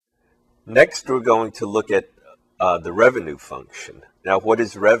Next, we're going to look at the revenue function. Now, what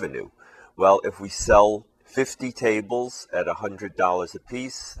is revenue? Well, if we sell 50 tables at $100 a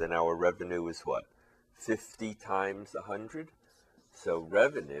piece, then our revenue is what? 50 times 100. So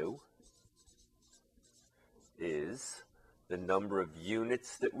revenue is the number of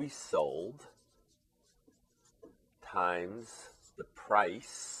units that we sold times the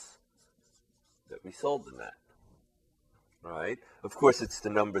price that we sold them at. Right? Of course, it's the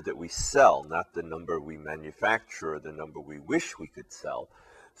number that we sell, not the number we manufacture or the number we wish we could sell.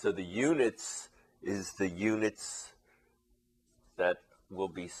 So the units is the units that will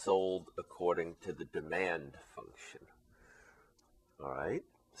be sold according to the demand function. All right?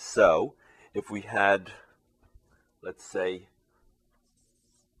 So if we had, let's say,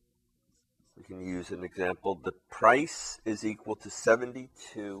 we can use an example. The price is equal to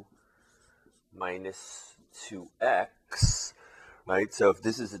 72 minus 2x, right? So if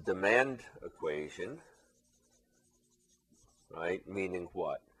this is a demand equation, right, meaning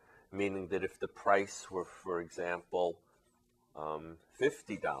what? Meaning that if the price were, for example,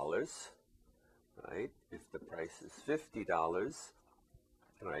 $50, right? If the price is $50,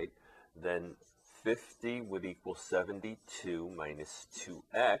 right, then 50 would equal 72 minus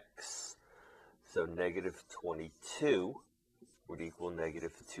 2x, so negative 22 would equal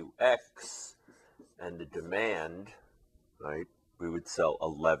negative 2x, and the demand, right, we would sell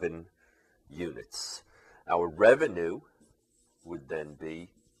 11 units. Our revenue would then be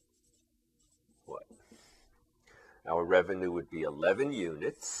what? Our revenue would be 11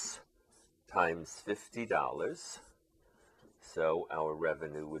 units times $50. So our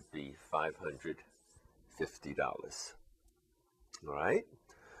revenue would be $550. All right?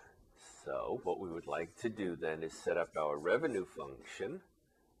 So what we would like to do then is set up our revenue function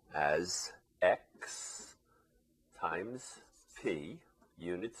as x times p,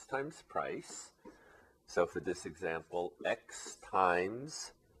 units times price. So for this example, x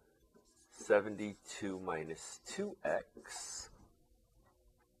times 72 minus 2x.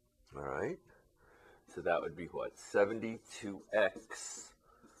 All right? So that would be what? 72x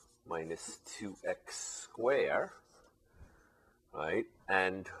minus 2x squared. Right?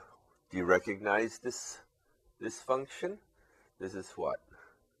 And do you recognize this function? This is what?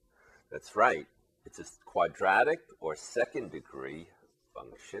 That's right. It's a quadratic or second degree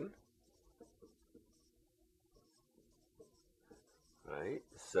function. Right?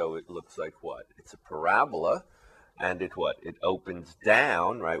 So it looks like what? It's a parabola, and it what? It opens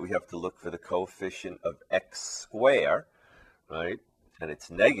down, right? We have to look for the coefficient of x squared, right? And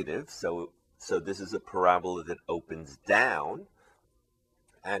it's negative, so this is a parabola that opens down.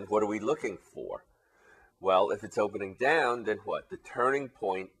 And what are we looking for? Well, if it's opening down, then what? The turning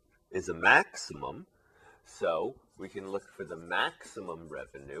point is a maximum, so we can look for the maximum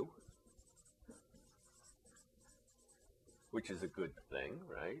revenue, which is a good thing,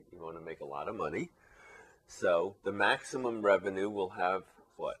 right? You want to make a lot of money. So the maximum revenue will have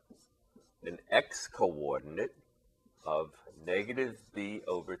what? An x coordinate of negative b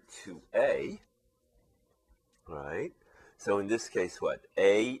over 2a, right? So in this case, what?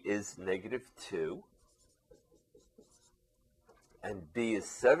 A is negative 2, and b is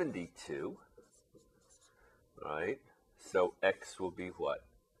 72, right? So x will be what?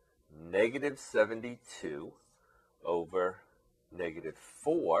 Negative 72 over negative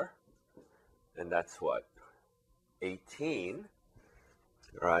 4, and that's what? 18,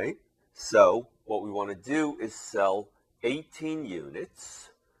 right? So what we want to do is sell 18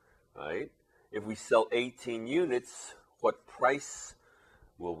 units, right? If we sell 18 units, what price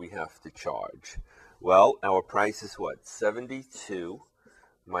will we have to charge? Well, our price is what? 72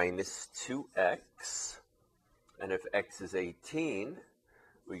 minus 2x, and if x is 18,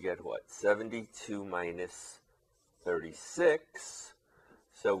 we get what? 72 minus 36,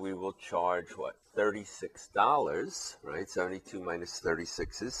 so we will charge what? $36, right? 72 minus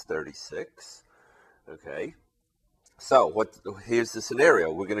 36 is 36, okay? So here's the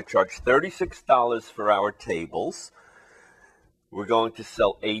scenario. We're going to charge $36 for our tables. We're going to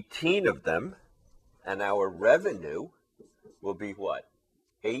sell 18 of them, and our revenue will be what?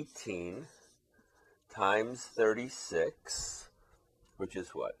 18 times 36, which is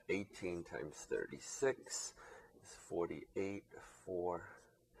what? 18 times 36 is 48, 4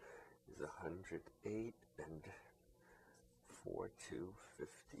 is 108, and 4, 2,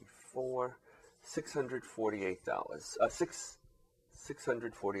 54, $648.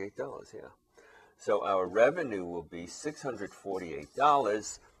 $648, yeah. So our revenue will be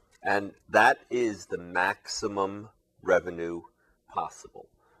 $648, and that is the maximum revenue possible,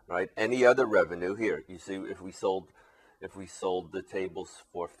 right? Any other revenue here, you see, if we sold If we sold the tables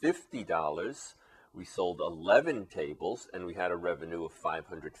for $50, we sold 11 tables and we had a revenue of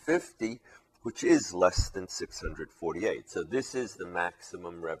 550, which is less than 648. So this is the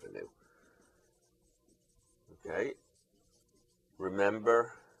maximum revenue. Okay.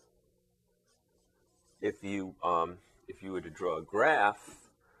 Remember, if you were to draw a graph,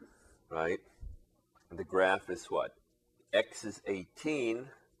 right? The graph is what? X is 18.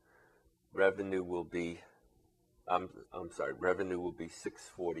 Revenue will be, revenue will be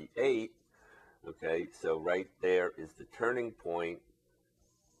 648. Okay, so right there is the turning point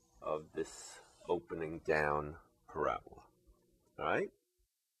of this opening down parabola. All right.